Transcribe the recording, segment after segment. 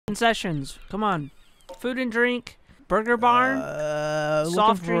Concessions. Come on. Food and drink. Burger barn.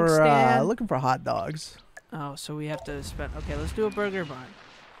 Soft drink stand. Looking for hot dogs. Oh, so we have to spend. Okay, let's do a burger barn.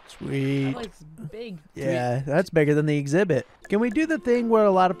 Sweet. That looks big. Yeah, that's bigger than the exhibit. Can we do the thing where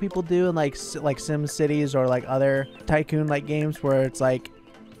a lot of people do in like Sim Cities or like other Tycoon like games where it's like,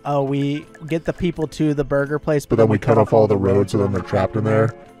 oh, we get the people to the burger place, But then we cut off all the roads, so then they're trapped in there.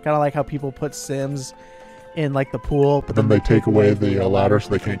 Kind of like how people put Sims in like the pool. But then they take away the ladder so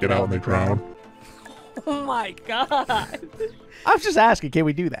they can't get out and they drown. Oh my god. I was just asking, can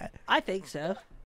we do that? I think so.